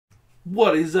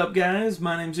What is up, guys?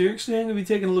 My name's iirix, and I'm going to be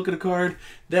taking a look at a card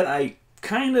that I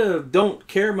kind of don't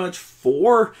care much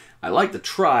for. I like the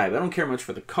tribe. I don't care much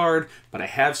for the card, but I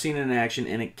have seen it in action,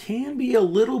 and it can be a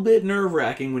little bit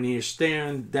nerve-wracking when you're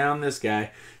staring down this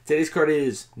guy. Today's card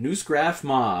is Noosegraf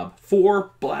Mob.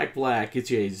 4 black.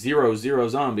 Gets you a 0/0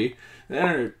 zombie.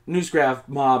 Noosegraf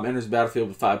Mob enters the battlefield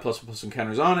with 5+++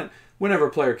 encounters on it. Whenever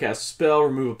a player casts a spell,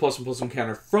 remove a +++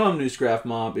 encounter from Noosegraf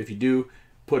Mob. If you do,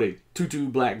 put a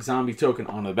 2/2 black zombie token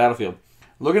onto the battlefield.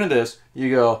 Looking at this, you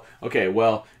go, okay,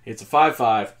 well, it's a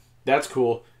 5/5. That's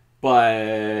cool,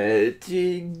 but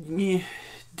do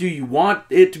you want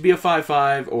it to be a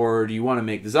 5/5, or do you want to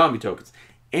make the zombie tokens?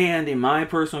 And in my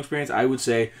personal experience, I would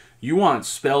say you want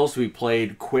spells to be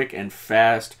played quick and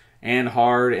fast and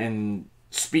hard and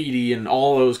speedy and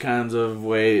all those kinds of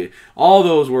ways, all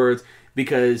those words,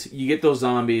 because you get those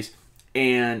zombies,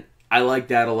 and I like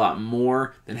that a lot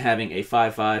more than having a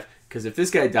 5/5, because if this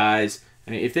guy dies,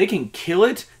 I mean, if they can kill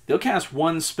it, they'll cast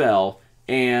one spell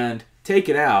and take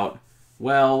it out.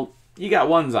 Well, you got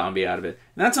one zombie out of it.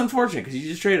 And that's unfortunate, because you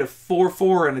just trade a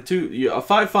 4/4 and a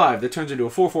 5/5 that turns into a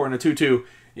 4/4 and a 2/2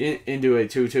 into a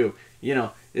 2/2. You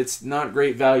know, it's not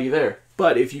great value there.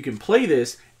 But if you can play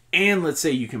this, and let's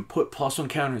say you can put +1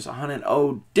 counters on it,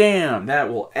 oh damn, that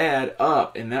will add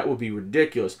up, and that will be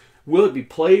ridiculous. Will it be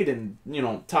played in,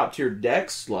 top tier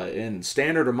decks like in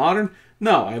standard or modern?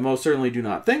 No, I most certainly do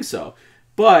not think so.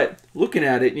 But looking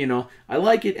at it, I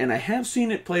like it, and I have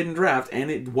seen it played in draft, and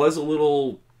it was a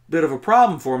little bit of a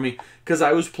problem for me because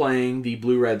I was playing the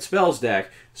blue-red spells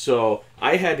deck. So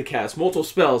I had to cast multiple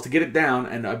spells to get it down,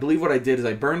 and I believe what I did is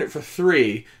I burned it for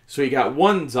 3, so he got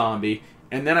 1 zombie,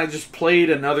 and then I just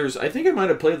played another. I think I might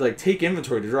have played like Take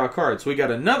Inventory to draw a card, so we got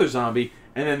another zombie,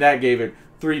 and then that gave it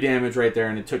 3 damage right there,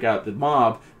 and it took out the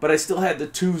mob, but I still had the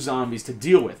 2 zombies to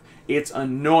deal with. It's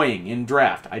annoying in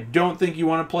draft. I don't think you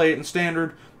want to play it in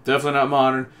standard. Definitely not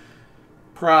modern.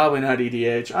 Probably not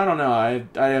EDH. I don't know. I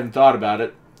haven't thought about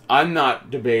it. I'm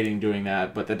not debating doing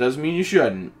that, but that doesn't mean you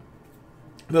shouldn't.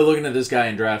 But looking at this guy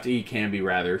in draft, he can be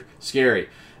rather scary.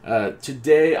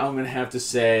 Today, I'm going to have to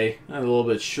say, I'm a little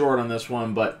bit short on this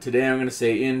one, but today I'm going to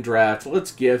say in draft,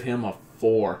 let's give him a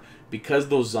 4. Because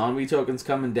those zombie tokens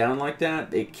coming down like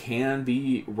that, it can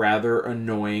be rather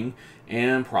annoying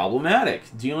and problematic.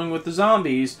 Dealing with the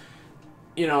zombies,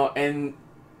 and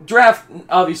draft,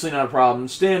 obviously not a problem.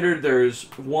 Standard, there's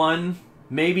 1,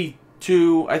 maybe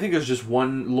 2. I think there's just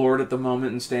 1 Lord at the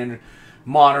moment in Standard.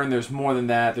 Modern, there's more than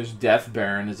that. There's Death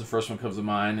Baron is the first one that comes to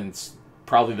mind, and it's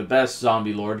probably the best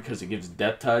zombie Lord because it gives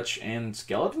Death Touch and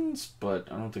skeletons, but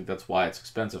I don't think that's why it's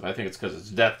expensive. I think it's because it's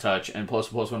Death Touch and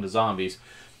 ++1 to zombies.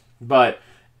 But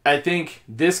I think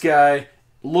this guy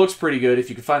looks pretty good if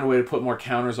you can find a way to put more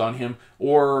counters on him.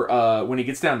 Or when he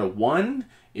gets down to 1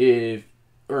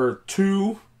 or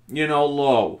 2,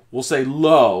 low. We'll say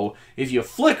low. If you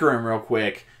flicker him real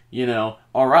quick,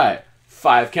 all right,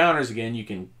 5 counters again. You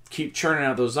can keep churning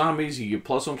out those zombies. You get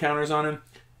 +1 counters on him.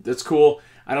 That's cool.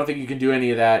 I don't think you can do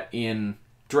any of that in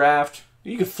draft.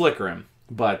 You can flicker him.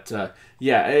 But,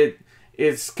 yeah,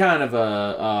 it's kind of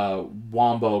a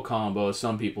wombo combo,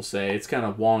 some people say. It's kind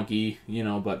of wonky,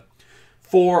 but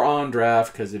 4 on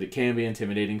draft because it can be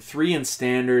intimidating. 3 in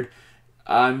standard.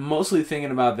 I'm mostly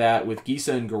thinking about that with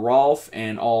Gisa and Geralf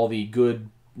and all the good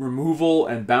removal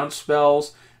and bounce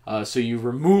spells. So you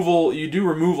do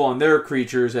removal on their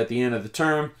creatures at the end of the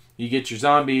turn. You get your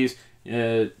zombies.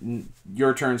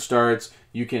 Your turn starts.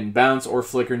 You can bounce or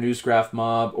flicker Noosegraf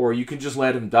Mob, or you can just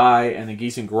let him die and then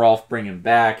Gisa and Geralf bring him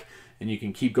back. And you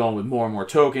can keep going with more and more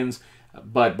tokens.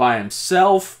 But by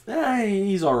himself,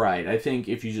 he's alright. I think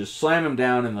if you just slam him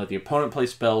down and let the opponent play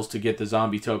spells to get the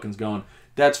zombie tokens going,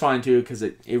 that's fine too, because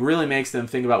it really makes them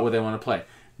think about what they want to play.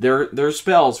 Their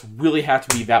spells really have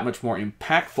to be that much more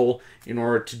impactful in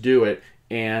order to do it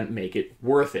and make it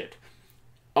worth it.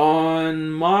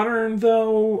 On Modern,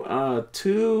 though,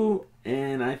 2,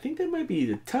 and I think that might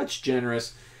be a touch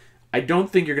generous. I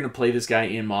don't think you're going to play this guy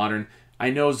in Modern. I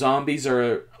know zombies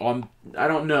are, I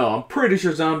don't know, I'm pretty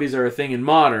sure zombies are a thing in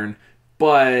Modern,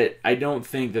 but I don't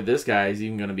think that this guy is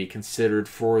even going to be considered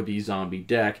for the zombie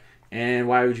deck. And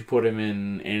why would you put him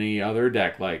in any other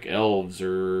deck, like elves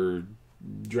or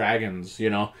dragons,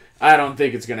 I don't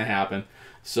think it's going to happen.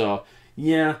 So,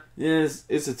 yeah,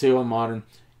 it's a 2 on Modern.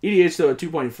 EDH, though, at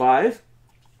 2.5.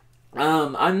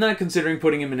 I'm not considering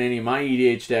putting him in any of my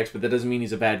EDH decks, but that doesn't mean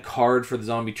he's a bad card for the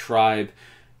zombie tribe.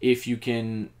 If you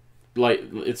can,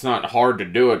 it's not hard to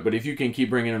do it, but if you can keep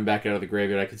bringing him back out of the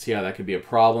graveyard, I can see how that could be a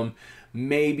problem.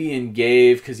 Maybe in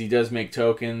Gave, because he does make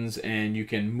tokens, and you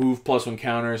can move +1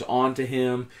 counters onto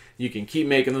him. You can keep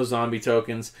making those zombie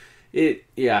tokens.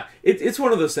 It's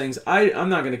one of those things. I'm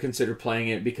not going to consider playing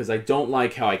it because I don't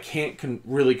like how I can't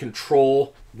really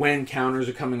control when counters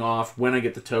are coming off, when I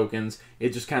get the tokens. It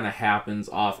just kind of happens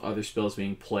off other spells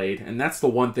being played, and that's the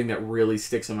one thing that really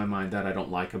sticks in my mind that I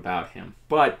don't like about him.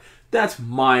 But that's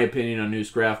my opinion on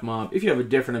Noosegraf Mob. If you have a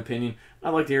different opinion, I'd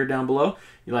like to hear it down below.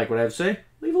 If you like what I have to say,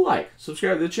 leave a like,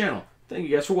 subscribe to the channel. Thank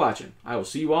you guys for watching. I will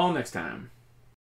see you all next time.